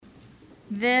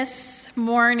This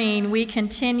morning, we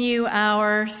continue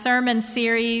our sermon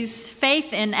series,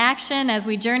 Faith in Action, as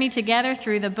we journey together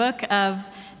through the book of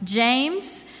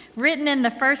James, written in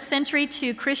the first century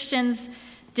to Christians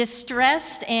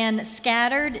distressed and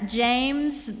scattered.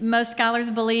 James, most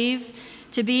scholars believe,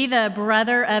 to be the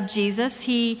brother of Jesus.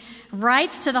 He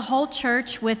writes to the whole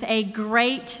church with a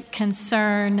great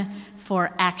concern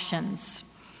for actions.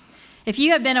 If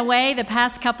you have been away the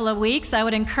past couple of weeks, I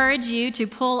would encourage you to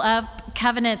pull up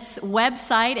Covenant's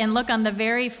website and look on the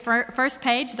very first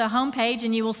page, the home page,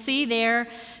 and you will see there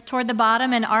toward the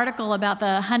bottom an article about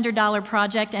the $100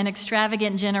 project and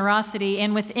extravagant generosity.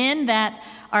 And within that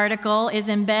article is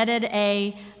embedded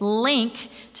a link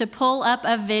to pull up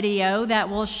a video that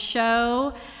will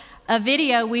show a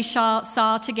video we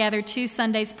saw together 2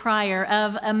 Sundays prior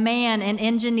of a man, an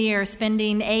engineer,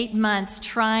 spending 8 months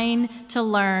trying to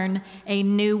learn a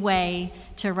new way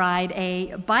to ride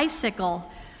a bicycle,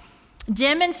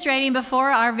 demonstrating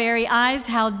before our very eyes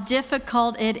how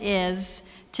difficult it is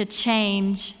to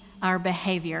change our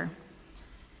behavior.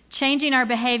 Changing our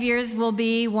behaviors will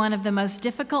be one of the most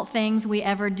difficult things we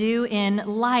ever do in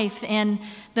life. And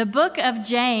the book of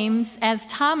James, as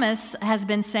Thomas has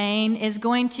been saying, is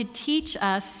going to teach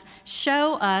us,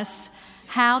 show us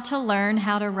how to learn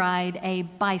how to ride a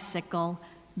bicycle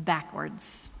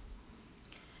backwards.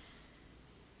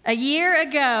 A year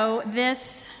ago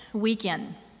this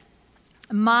weekend,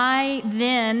 my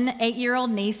then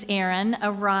 8-year-old niece, Erin,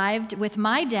 arrived with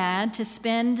my dad to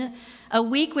spend a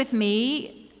week with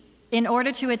me in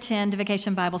order to attend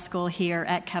Vacation Bible School here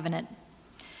at Covenant.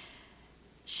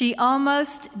 She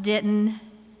almost didn't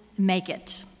make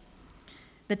it.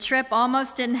 The trip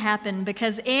almost didn't happen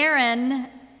because Erin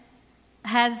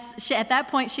at that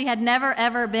point, she had never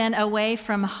ever been away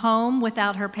from home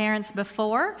without her parents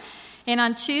before. And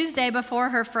on Tuesday before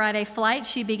her Friday flight,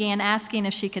 she began asking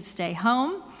if she could stay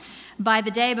home. By the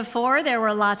day before, there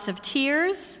were lots of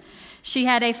tears. She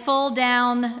had a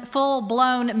full-blown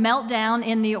meltdown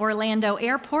in the Orlando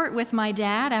airport with my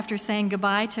dad after saying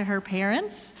goodbye to her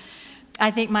parents.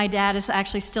 I think my dad is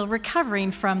actually still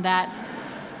recovering from that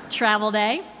travel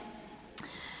day.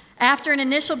 After an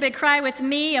initial big cry with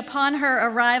me upon her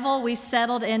arrival, we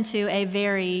settled into a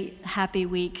very happy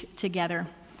week together.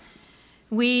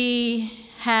 We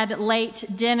had late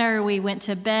dinner, we went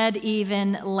to bed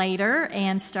even later,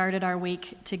 and started our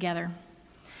week together.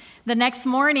 The next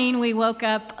morning, we woke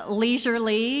up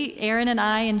leisurely. Erin and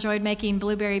I enjoyed making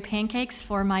blueberry pancakes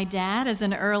for my dad as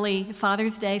an early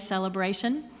Father's Day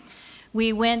celebration.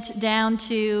 We went down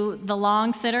to the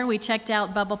Long Sitter. We checked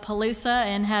out Bubba-Palooza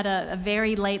and had a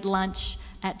very late lunch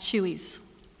at Chewy's.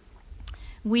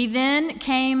 We then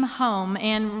came home,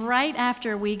 and right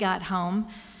after we got home,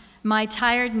 my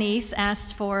tired niece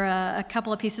asked for a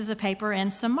couple of pieces of paper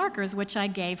and some markers, which I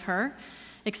gave her,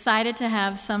 excited to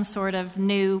have some sort of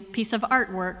new piece of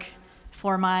artwork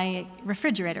for my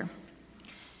refrigerator.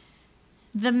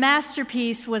 The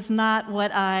masterpiece was not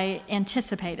what I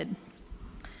anticipated.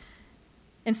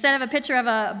 Instead of a picture of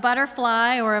a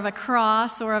butterfly or of a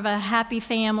cross or of a happy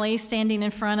family standing in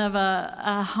front of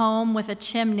a home with a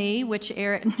chimney, which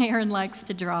Erin likes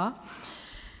to draw,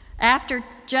 after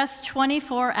just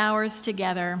 24 hours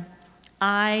together,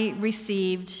 I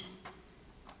received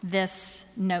this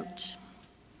note.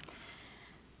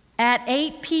 At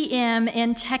 8 p.m.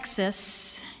 in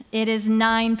Texas, it is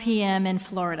 9 p.m. in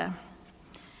Florida.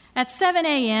 At 7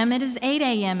 a.m., it is 8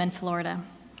 a.m. in Florida.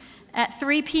 At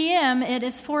 3 p.m., it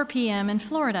is 4 p.m. in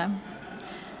Florida.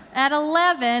 At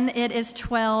 11, it is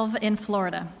 12 in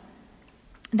Florida.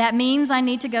 That means I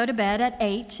need to go to bed at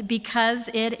 8 because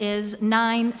it is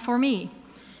 9 for me.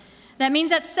 That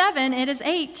means at 7, it is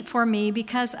 8 for me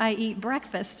because I eat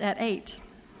breakfast at 8.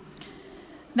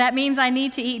 That means I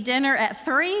need to eat dinner at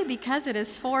 3 because it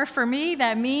is 4 for me.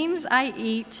 That means I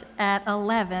eat at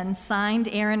 11. Signed,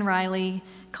 Erin Riley,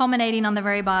 culminating on the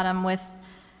very bottom with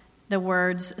the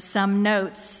words, "Some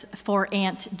notes for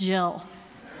Aunt Jill."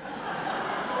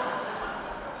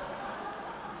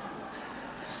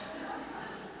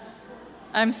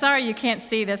 I'm sorry you can't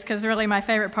see this because really my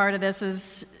favorite part of this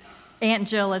is Aunt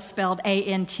Jill is spelled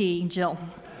A-N-T, Jill.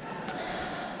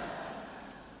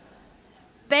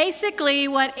 Basically,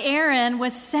 what Erin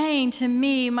was saying to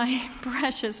me, my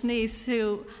precious niece,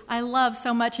 who I love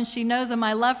so much, and she knows of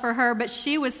my love for her, but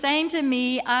she was saying to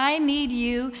me, I need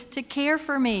you to care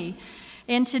for me.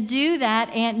 And to do that,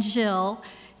 Aunt Jill,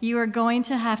 you are going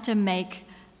to have to make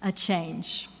a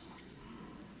change.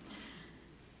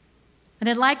 And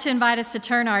I'd like to invite us to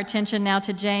turn our attention now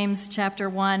to James chapter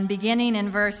 1, beginning in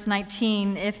verse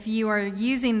 19. If you are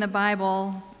using the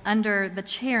Bible under the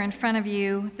chair in front of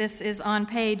you, this is on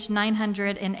page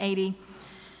 980.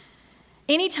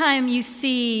 Anytime you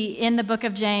see in the book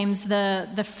of James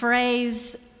the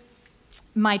phrase,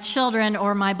 my children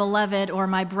or my beloved or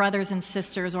my brothers and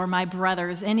sisters or my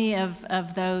brothers, any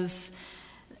of those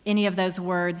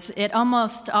words, it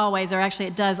almost always, or actually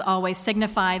it does always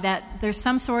signify that there's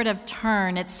some sort of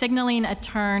turn. It's signaling a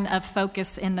turn of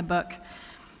focus in the book.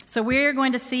 So we're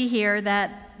going to see here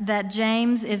that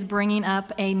James is bringing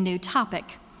up a new topic.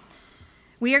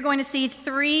 We are going to see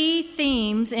three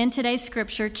themes in today's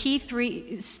scripture,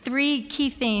 three key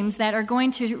themes that are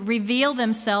going to reveal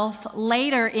themselves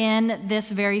later in this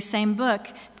very same book,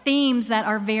 themes that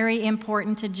are very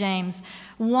important to James.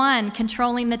 1,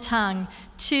 controlling the tongue.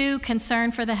 2,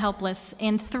 concern for the helpless.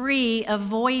 And 3,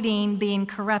 avoiding being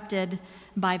corrupted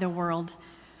by the world.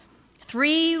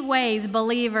 3 ways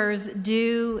believers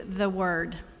do the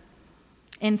word.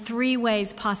 In 3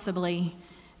 ways, possibly,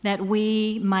 that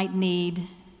we might need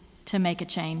to make a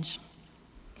change.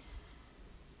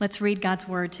 Let's read God's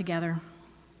word together.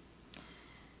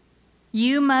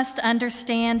 You must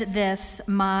understand this,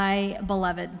 my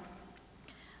beloved.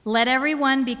 Let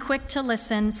everyone be quick to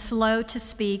listen, slow to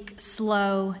speak,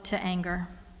 slow to anger.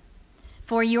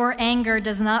 For your anger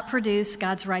does not produce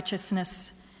God's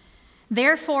righteousness.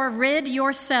 Therefore, rid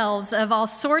yourselves of all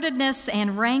sordidness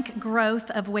and rank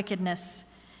growth of wickedness,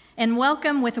 and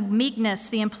welcome with meekness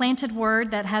the implanted word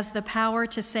that has the power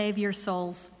to save your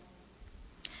souls.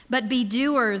 But be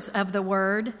doers of the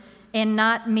word and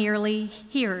not merely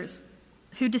hearers,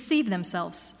 who deceive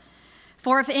themselves.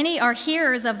 For if any are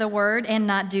hearers of the word and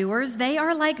not doers, they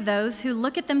are like those who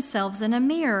look at themselves in a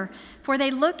mirror. For they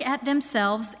look at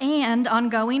themselves and, on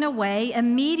going away,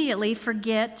 immediately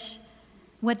forget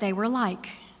what they were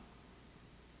like.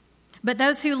 But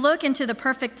those who look into the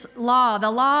perfect law,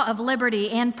 the law of liberty,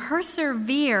 and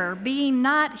persevere, being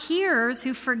not hearers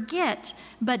who forget,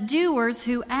 but doers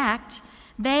who act,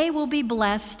 they will be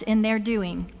blessed in their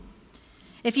doing.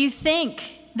 If you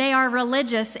think they are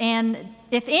religious, and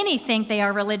if any think they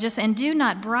are religious and do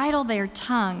not bridle their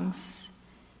tongues,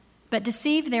 but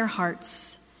deceive their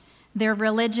hearts, their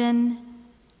religion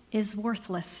is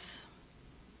worthless.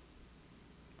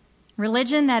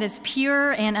 Religion that is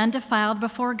pure and undefiled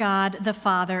before God the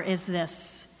Father is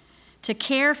this: to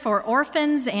care for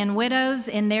orphans and widows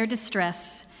in their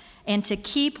distress, and to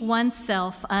keep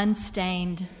oneself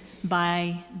unstained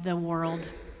by the world.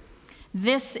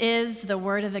 This is the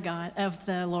word of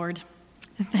the Lord.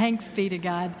 Thanks be to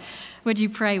God. Would you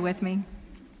pray with me?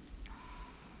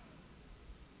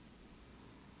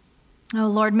 Oh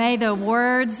Lord, may the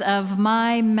words of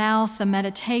my mouth, the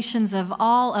meditations of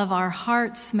all of our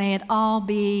hearts, may it all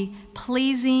be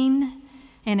pleasing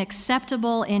and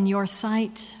acceptable in your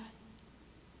sight.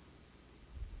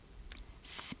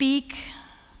 Speak,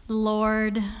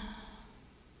 Lord,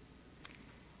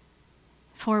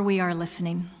 for we are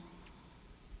listening.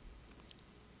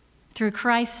 Through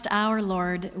Christ our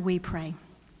Lord, we pray.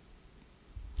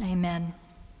 Amen.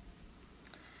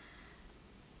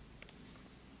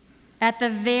 At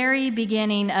the very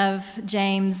beginning of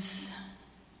James's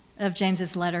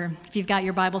letter, if you've got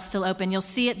your Bible still open, you'll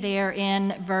see it there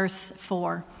in verse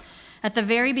 4. At the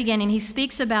very beginning, he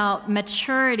speaks about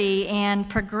maturity and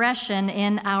progression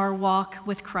in our walk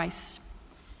with Christ.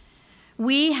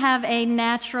 We have a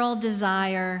natural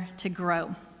desire to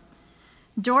grow.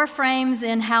 Door frames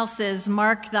in houses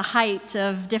mark the height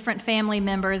of different family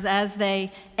members as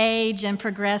they age and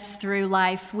progress through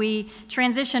life. We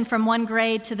transition from one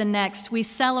grade to the next. We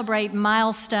celebrate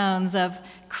milestones of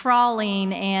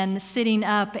crawling and sitting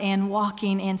up and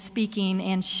walking and speaking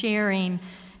and sharing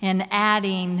and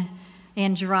adding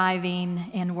and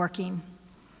driving and working.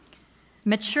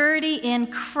 Maturity in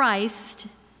Christ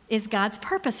is God's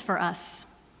purpose for us.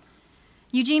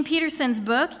 Eugene Peterson's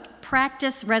book,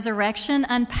 Practice Resurrection,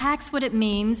 unpacks what it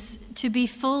means to be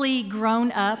fully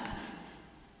grown up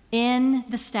in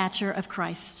the stature of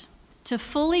Christ, to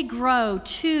fully grow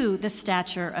to the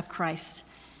stature of Christ.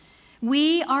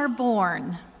 We are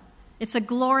born. It's a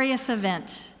glorious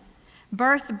event.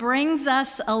 Birth brings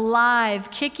us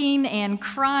alive, kicking and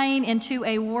crying into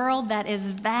a world that is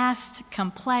vast,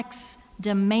 complex,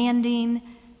 demanding,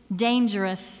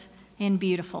 dangerous, and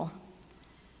beautiful.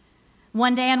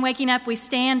 One day on waking up, we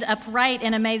stand upright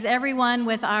and amaze everyone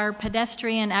with our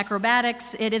pedestrian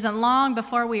acrobatics. It isn't long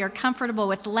before we are comfortable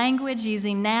with language,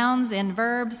 using nouns and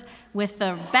verbs with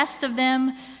the best of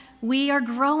them. We are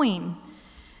growing.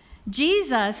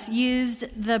 Jesus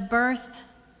used the birth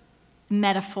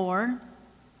metaphor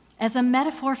as a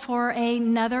metaphor for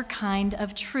another kind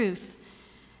of truth.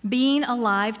 Being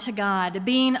alive to God,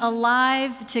 being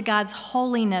alive to God's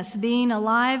holiness, being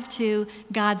alive to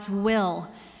God's will,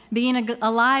 being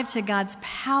alive to God's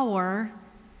power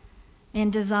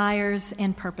and desires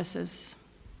and purposes.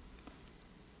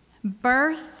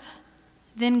 Birth,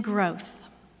 then growth.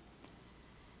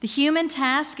 The human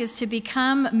task is to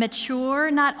become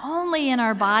mature, not only in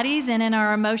our bodies and in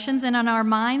our emotions and in our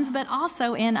minds, but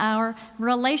also in our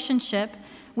relationship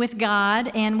with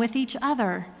God and with each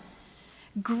other.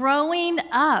 Growing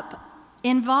up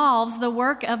involves the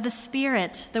work of the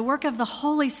Spirit, the work of the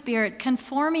Holy Spirit,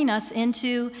 conforming us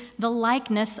into the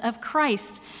likeness of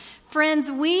Christ. Friends,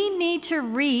 we need to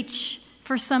reach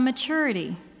for some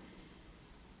maturity.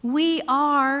 We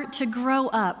are to grow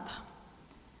up.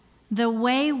 The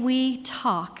way we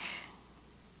talk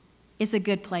is a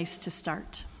good place to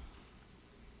start.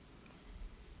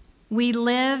 We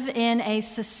live in a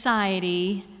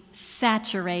society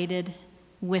saturated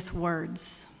with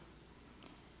words.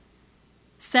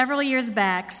 Several years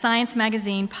back, Science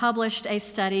magazine published a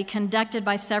study conducted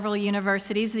by several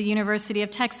universities. The University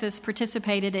of Texas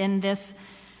participated in this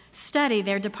study,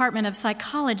 their Department of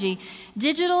Psychology.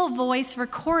 Digital voice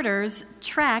recorders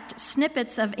tracked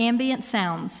snippets of ambient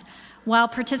sounds while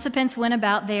participants went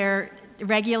about their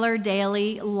regular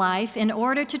daily life in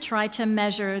order to try to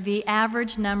measure the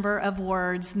average number of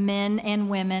words men and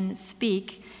women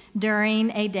speak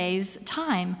during a day's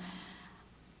time,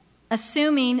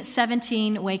 assuming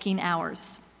 17 waking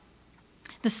hours.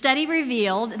 The study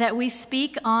revealed that we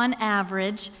speak on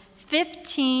average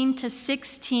 15 to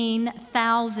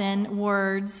 16,000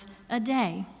 words a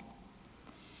day.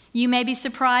 You may be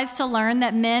surprised to learn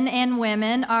that men and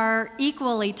women are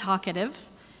equally talkative,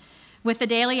 with the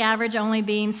daily average only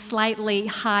being slightly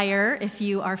higher if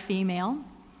you are female.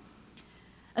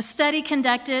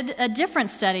 A different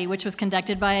study, which was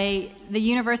conducted by the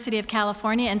University of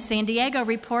California in San Diego,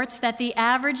 reports that the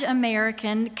average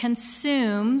American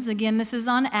consumes, again, this is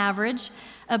on average,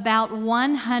 about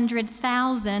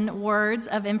 100,000 words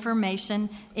of information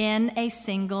in a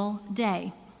single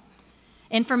day.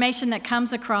 Information that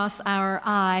comes across our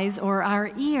eyes or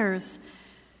our ears.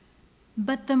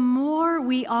 But the more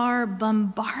we are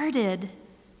bombarded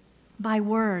by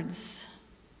words,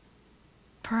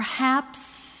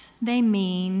 perhaps they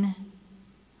mean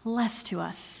less to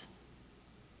us.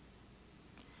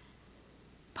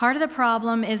 Part of the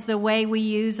problem is the way we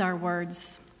use our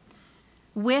words.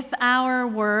 With our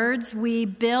words, we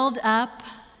build up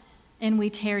and we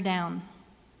tear down.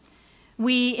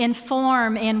 We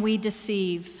inform and we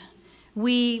deceive.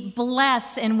 We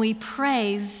bless and we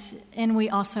praise and we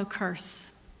also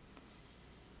curse.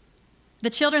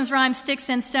 The children's rhyme, "Sticks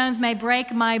and stones may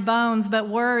break my bones, but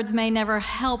words may never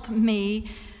help me,"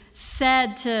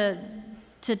 said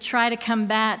to try to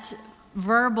combat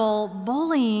verbal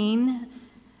bullying,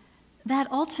 that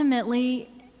ultimately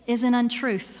is an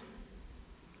untruth.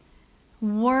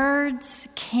 Words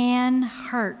can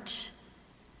hurt.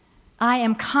 I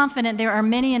am confident there are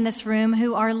many in this room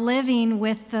who are living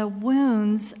with the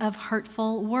wounds of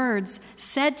hurtful words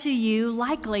said to you,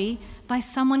 likely by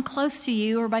someone close to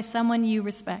you or by someone you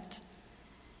respect.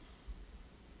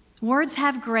 Words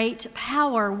have great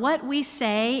power. What we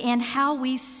say and how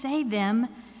we say them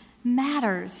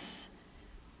matters.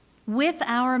 With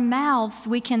our mouths,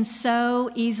 we can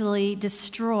so easily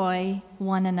destroy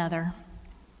one another.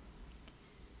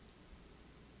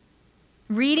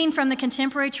 Reading from the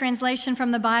contemporary translation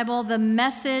from the Bible, the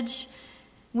message,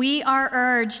 we are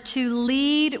urged to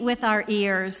lead with our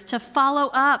ears, to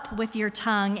follow up with your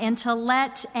tongue, and to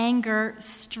let anger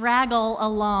straggle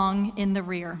along in the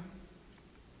rear.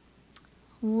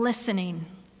 Listening.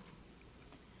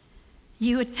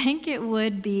 You would think it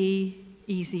would be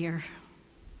easier.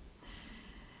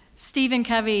 Stephen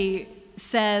Covey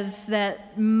says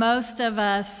that most of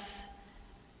us,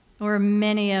 or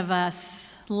many of us,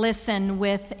 listen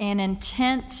with an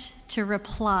intent to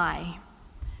reply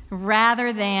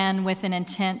rather than with an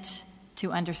intent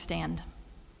to understand.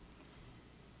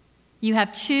 You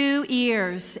have 2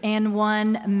 ears and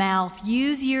 1 mouth.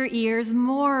 Use your ears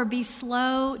more. Be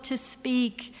slow to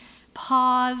speak.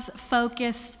 Pause,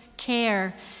 focus,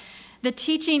 care. The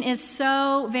teaching is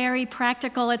so very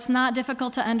practical. It's not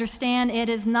difficult to understand. It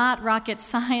is not rocket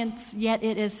science, yet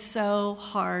it is so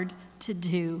hard to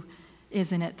do,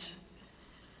 isn't it?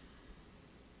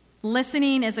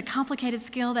 Listening is a complicated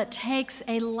skill that takes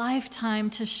a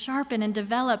lifetime to sharpen and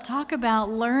develop. Talk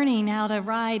about learning how to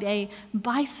ride a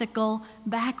bicycle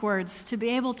backwards, to be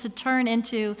able to turn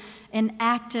into an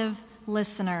active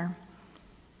listener,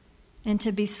 and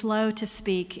to be slow to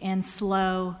speak and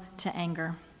slow to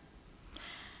anger.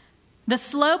 The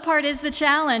slow part is the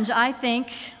challenge, I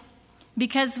think,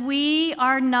 because we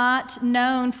are not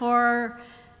known for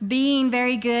being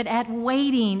very good at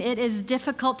waiting. It is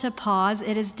difficult to pause.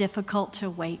 It is difficult to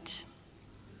wait.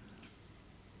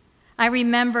 I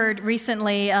remembered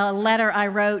recently a letter I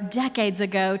wrote decades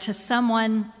ago to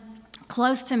someone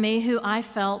close to me who I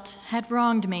felt had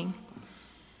wronged me.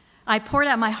 I poured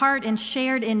out my heart and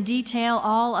shared in detail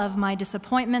all of my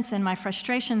disappointments and my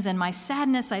frustrations and my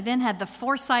sadness. I then had the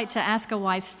foresight to ask a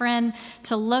wise friend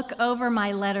to look over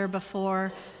my letter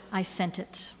before I sent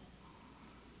it.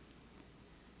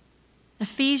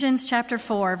 Ephesians chapter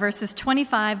 4, verses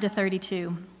 25 to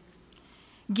 32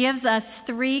 gives us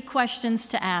 3 questions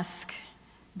to ask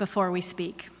before we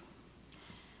speak.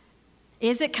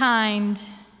 Is it kind?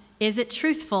 Is it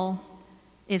truthful?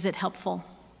 Is it helpful?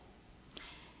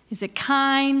 Is it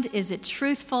kind? Is it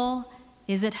truthful?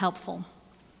 Is it helpful?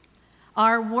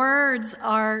 Our words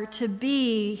are to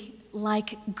be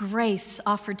like grace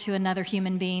offered to another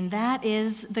human being. That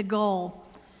is the goal.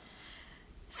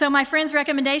 So my friend's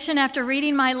recommendation after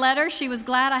reading my letter, she was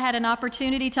glad I had an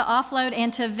opportunity to offload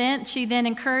and to vent. She then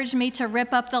encouraged me to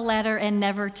rip up the letter and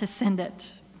never to send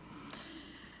it.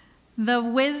 The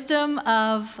wisdom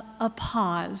of a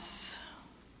pause.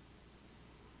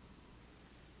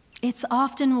 It's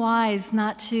often wise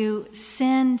not to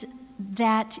send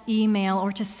that email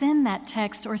or to send that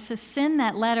text or to send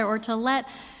that letter or to let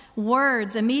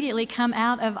words immediately come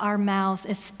out of our mouths,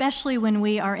 especially when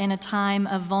we are in a time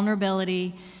of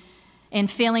vulnerability and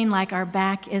feeling like our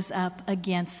back is up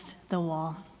against the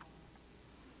wall.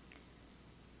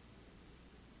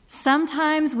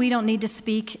 Sometimes we don't need to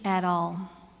speak at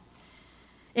all.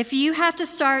 If you have to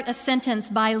start a sentence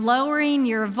by lowering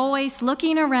your voice,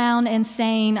 looking around and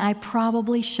saying, I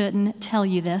probably shouldn't tell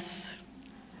you this,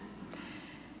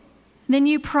 then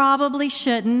you probably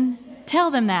shouldn't tell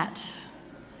them that.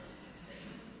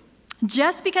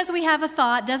 Just because we have a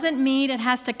thought doesn't mean it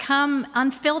has to come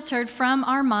unfiltered from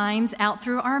our minds out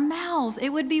through our mouths. It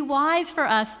would be wise for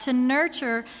us to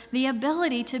nurture the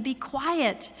ability to be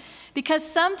quiet, because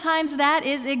sometimes that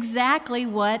is exactly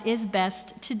what is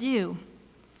best to do.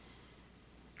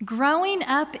 Growing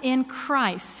up in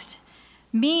Christ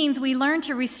means we learn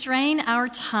to restrain our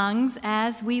tongues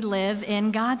as we live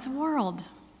in God's world.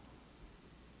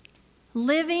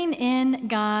 Living in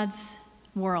God's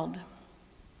world.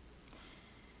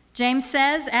 James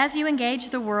says, as you engage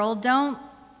the world, don't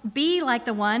be like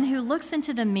the one who looks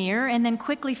into the mirror and then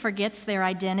quickly forgets their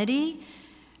identity.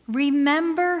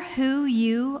 Remember who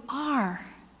you are.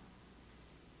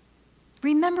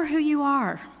 Remember who you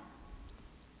are.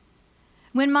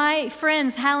 When my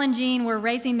friends Hal and Jean were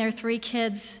raising their 3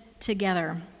 kids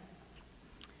together,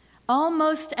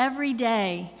 almost every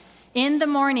day in the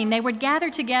morning, they would gather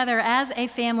together as a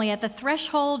family at the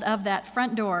threshold of that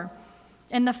front door.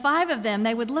 And the 5 of them,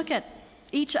 they would look at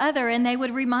each other and they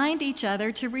would remind each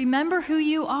other to remember who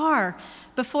you are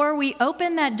before we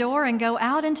open that door and go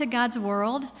out into God's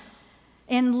world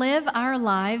and live our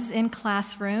lives in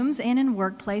classrooms and in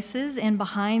workplaces and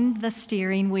behind the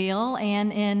steering wheel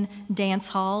and in dance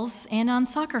halls and on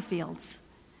soccer fields.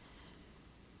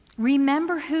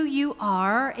 Remember who you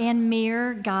are and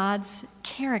mirror God's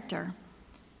character.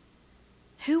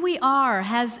 Who we are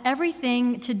has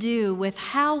everything to do with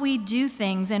how we do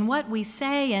things and what we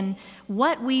say and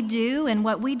what we do and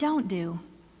what we don't do.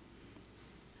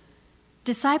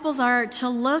 Disciples are to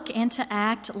look and to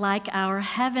act like our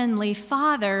Heavenly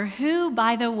Father, who,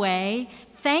 by the way,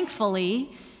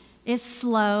 thankfully, is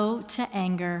slow to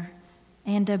anger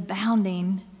and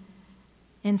abounding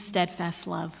in steadfast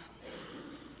love.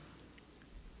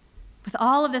 With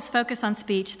all of this focus on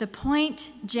speech, the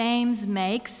point James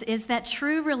makes is that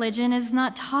true religion is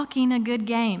not talking a good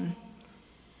game.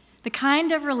 The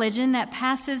kind of religion that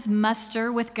passes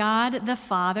muster with God the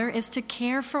Father is to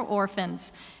care for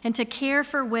orphans and to care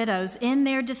for widows in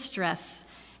their distress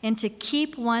and to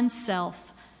keep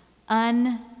oneself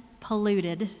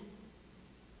unpolluted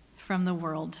from the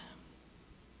world.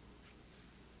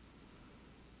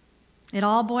 It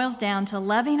all boils down to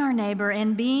loving our neighbor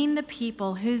and being the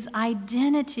people whose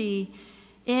identity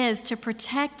is to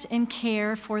protect and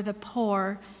care for the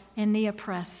poor and the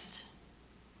oppressed.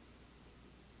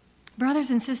 Brothers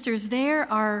and sisters,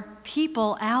 there are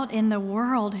people out in the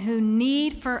world who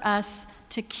need for us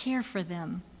to care for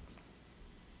them.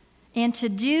 And to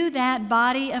do that,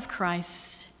 body of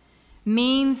Christ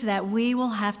means that we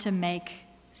will have to make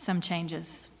some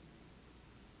changes.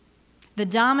 The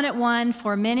dominant one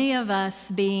for many of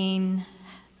us being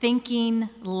thinking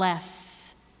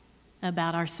less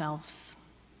about ourselves.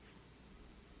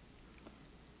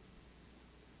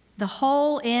 The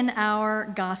Hole in Our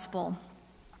Gospel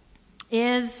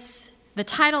is the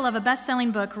title of a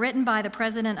best-selling book written by the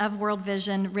president of World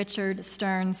Vision, Richard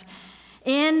Stearns.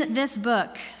 In this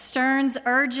book, Stearns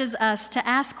urges us to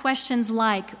ask questions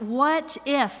like, what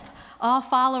if all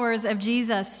followers of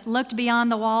Jesus looked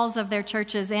beyond the walls of their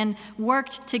churches and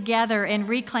worked together in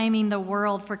reclaiming the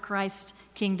world for Christ's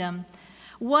kingdom?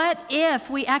 What if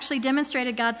we actually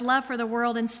demonstrated God's love for the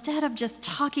world instead of just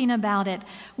talking about it?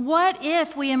 What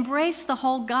if we embraced the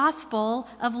whole gospel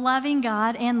of loving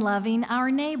God and loving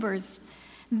our neighbors?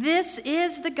 This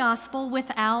is the gospel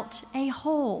without a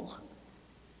hole.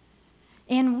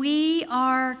 And we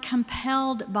are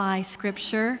compelled by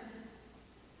Scripture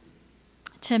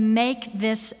to make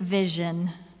this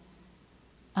vision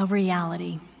a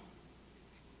reality.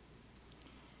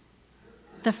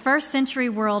 The first century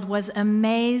world was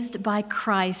amazed by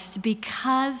Christ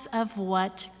because of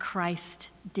what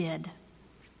Christ did.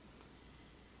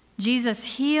 Jesus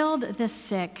healed the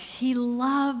sick. He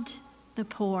loved the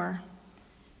poor.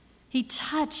 He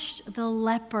touched the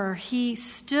leper. He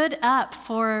stood up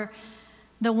for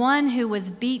the one who was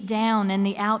beat down and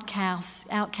the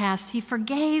outcast. He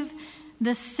forgave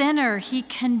the sinner. He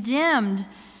condemned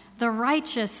the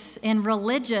righteous and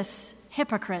religious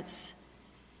hypocrites.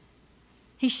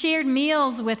 He shared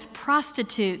meals with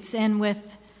prostitutes and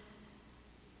with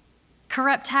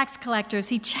corrupt tax collectors.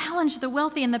 He challenged the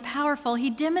wealthy and the powerful.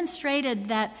 He demonstrated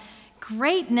that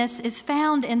greatness is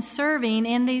found in serving,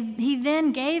 and he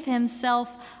then gave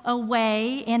himself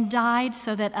away and died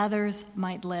so that others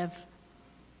might live.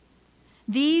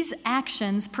 These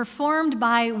actions performed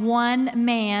by one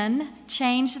man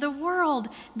changed the world.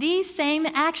 These same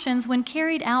actions, when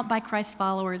carried out by Christ's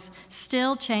followers,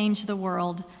 still change the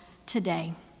world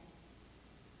today.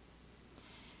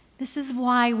 This is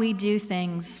why we do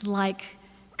things like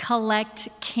collect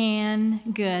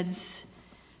canned goods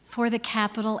for the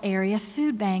Capital Area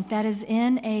Food Bank that is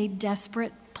in a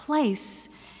desperate place,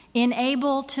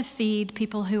 unable to feed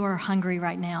people who are hungry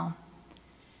right now.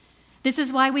 This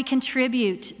is why we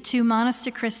contribute to Manos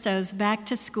de Cristo's Back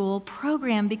to School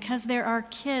program, because there are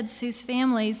kids whose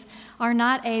families are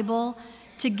not able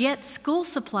to get school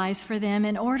supplies for them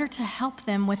in order to help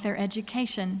them with their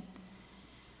education.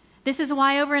 This is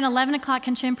why over in 11 o'clock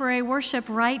Contemporary Worship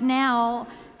right now,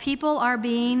 people are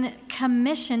being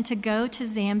commissioned to go to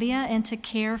Zambia and to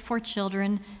care for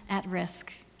children at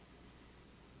risk.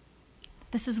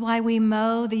 This is why we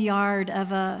mow the yard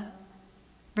of a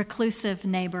reclusive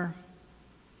neighbor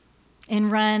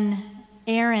and run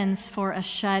errands for a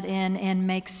shut-in and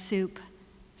make soup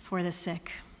for the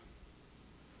sick.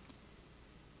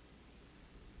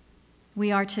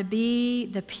 We are to be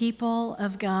the people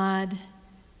of God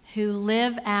who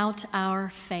live out our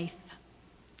faith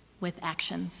with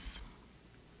actions.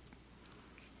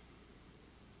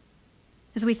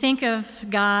 As we think of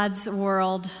God's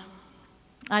world,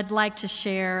 I'd like to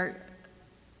share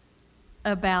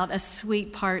about a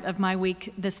sweet part of my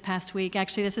week this past week.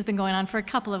 Actually, this has been going on for a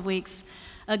couple of weeks.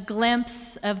 A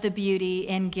glimpse of the beauty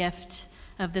and gift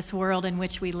of this world in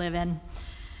which we live in.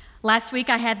 Last week,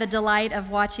 I had the delight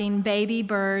of watching baby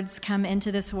birds come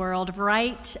into this world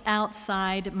right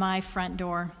outside my front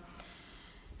door.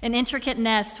 An intricate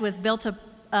nest was built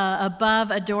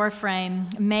above a door frame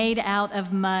made out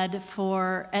of mud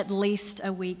for at least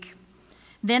a week.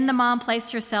 Then the mom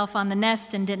placed herself on the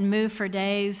nest and didn't move for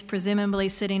days, presumably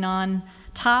sitting on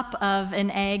top of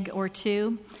an egg or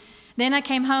two. Then I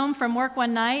came home from work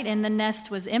one night and the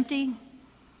nest was empty.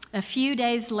 A few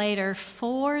days later,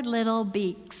 4 little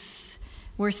beaks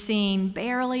were seen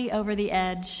barely over the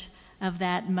edge of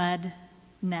that mud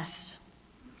nest.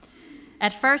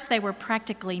 At first, they were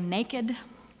practically naked.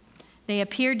 They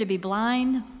appeared to be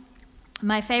blind.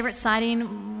 My favorite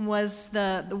sighting was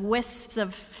the wisps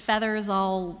of feathers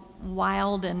all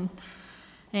wild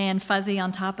and fuzzy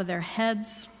on top of their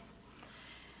heads.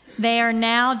 They are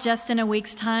now, just in a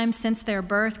week's time since their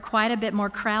birth, quite a bit more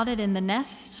crowded in the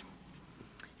nest.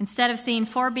 Instead of seeing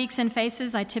 4 beaks and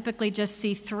faces, I typically just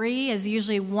see 3, as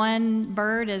usually one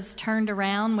bird is turned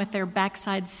around with their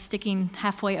backside sticking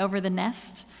halfway over the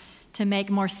nest to make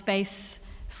more space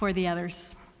for the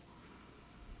others.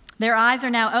 Their eyes are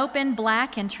now open,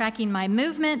 black, and tracking my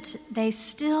movement. They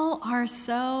still are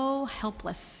so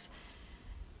helpless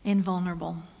and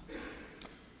vulnerable.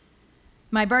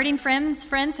 My birding friends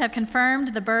have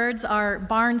confirmed the birds are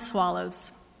barn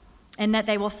swallows, and that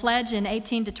they will fledge in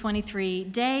 18 to 23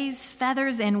 days,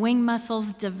 feathers and wing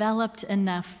muscles developed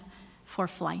enough for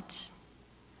flight.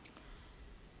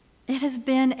 It has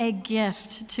been a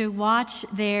gift to watch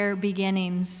their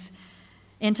beginnings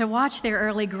and to watch their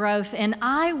early growth, and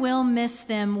I will miss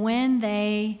them when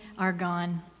they are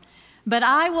gone. But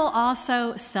I will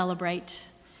also celebrate,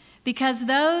 because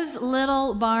those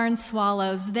little barn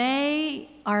swallows, they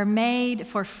are made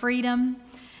for freedom,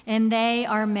 and they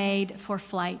are made for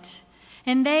flight.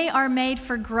 And they are made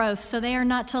for growth, so they are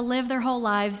not to live their whole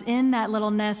lives in that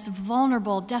little nest,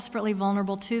 vulnerable, desperately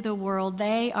vulnerable to the world.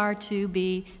 They are to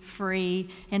be free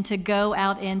and to go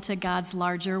out into God's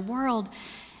larger world.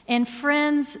 And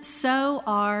friends, so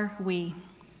are we.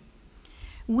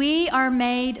 We are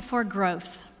made for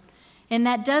growth. And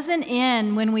that doesn't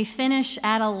end when we finish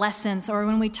adolescence or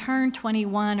when we turn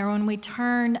 21 or when we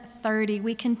turn 30.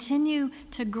 We continue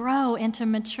to grow and to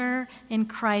mature in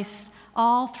Christ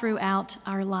all throughout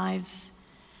our lives.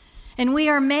 And we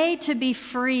are made to be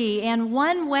free. And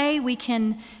one way we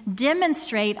can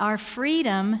demonstrate our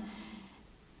freedom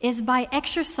is by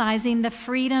exercising the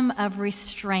freedom of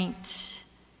restraint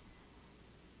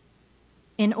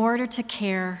in order to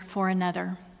care for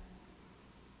another.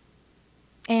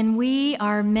 And we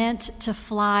are meant to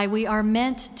fly. We are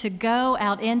meant to go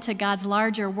out into God's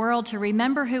larger world, to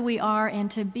remember who we are and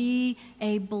to be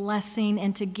a blessing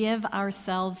and to give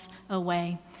ourselves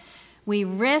away. We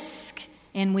risk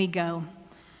and we go.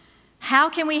 How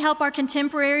can we help our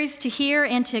contemporaries to hear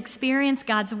and to experience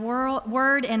God's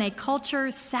word in a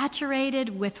culture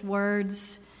saturated with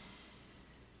words?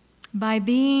 By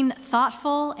being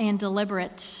thoughtful and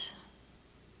deliberate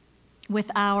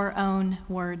with our own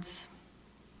words.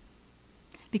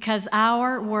 Because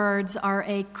our words are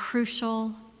a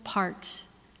crucial part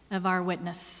of our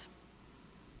witness.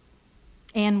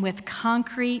 And with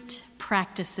concrete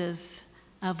practices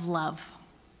of love.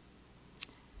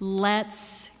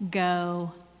 Let's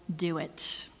go do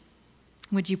it.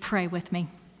 Would you pray with me?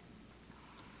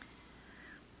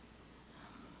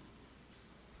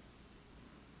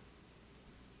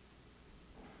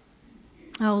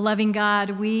 Oh, loving God,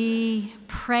 we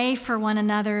pray for one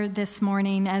another this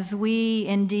morning as we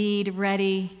indeed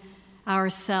ready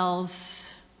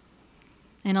ourselves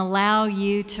and allow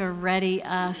you to ready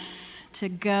us to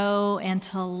go and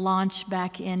to launch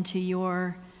back into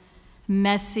your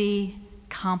messy,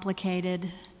 complicated,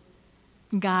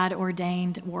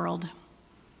 God-ordained world.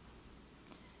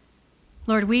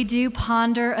 Lord, we do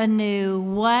ponder anew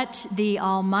what the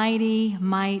Almighty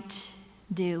might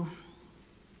do.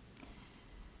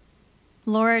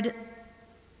 Lord,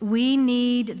 we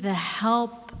need the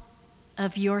help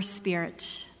of your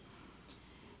Spirit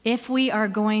if we are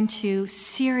going to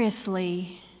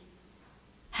seriously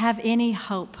have any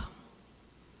hope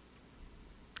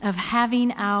of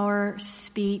having our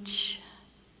speech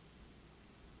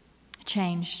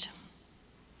changed.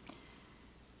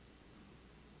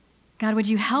 God, would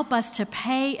you help us to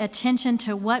pay attention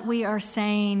to what we are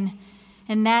saying,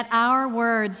 and that our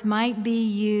words might be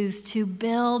used to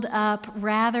build up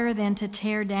rather than to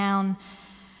tear down,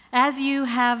 as you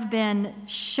have been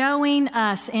showing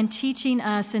us and teaching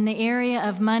us in the area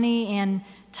of money and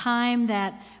time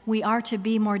that we are to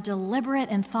be more deliberate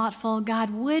and thoughtful. God,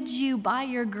 would you, by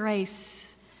your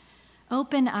grace,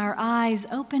 open our eyes,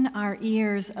 open our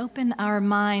ears, open our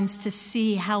minds to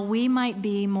see how we might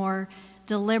be more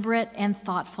deliberate and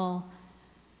thoughtful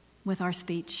with our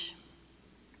speech.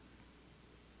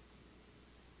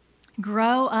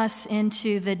 Grow us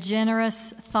into the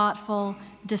generous, thoughtful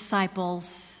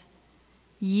disciples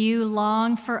you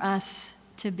long for us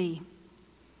to be.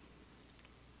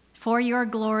 For your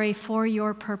glory, for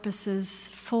your purposes,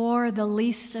 for the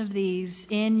least of these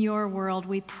in your world,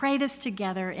 we pray this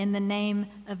together in the name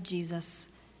of Jesus.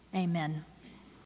 Amen.